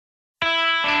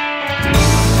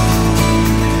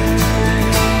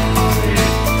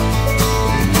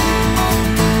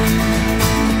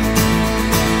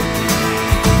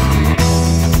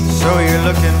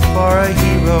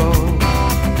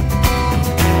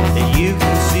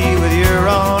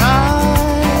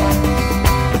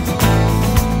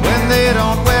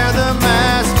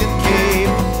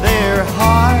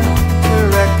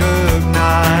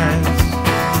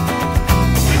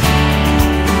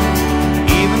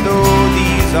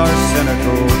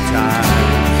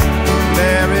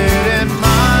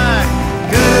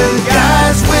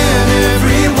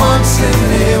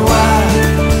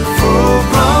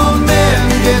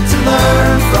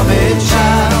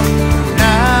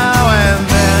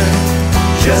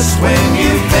just when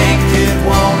you think it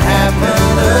won't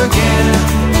happen again.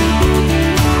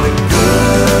 The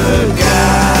good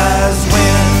guys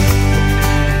win.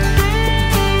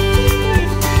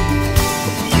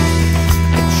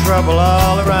 Trouble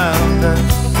all around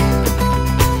us,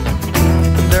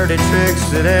 dirty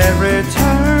tricks at every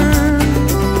turn.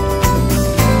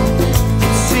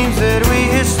 It seems that we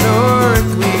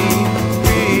historically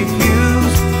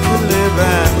refuse to live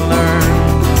and learn.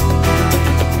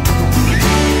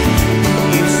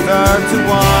 You start to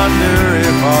wonder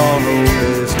if all hope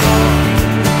is gone.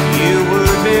 You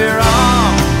would be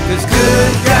wrong, 'cause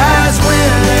good guys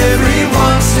win every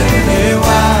once in a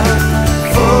while.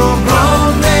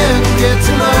 Full-grown men get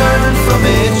to learn from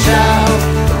a child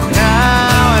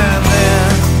now and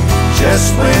then, just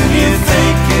when you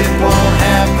think it won't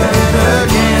happen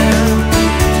again.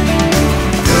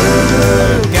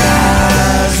 Good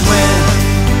guys win.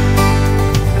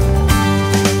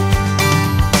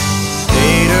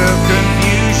 State of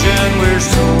confusion, we're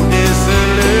so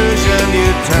disillusioned. You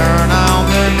turn on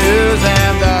the news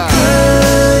and the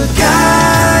good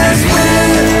guys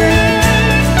win.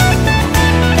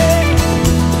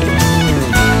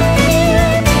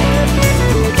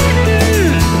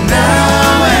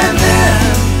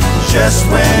 Just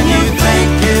when you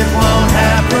think it won't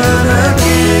happen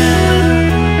again.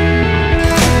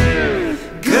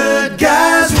 Good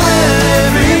guys win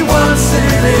every once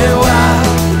in a while.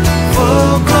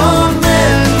 Full-grown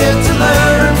men get to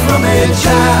learn from a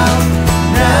child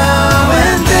now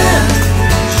and then,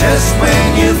 just when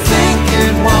you think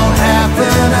it won't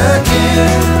happen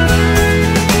again.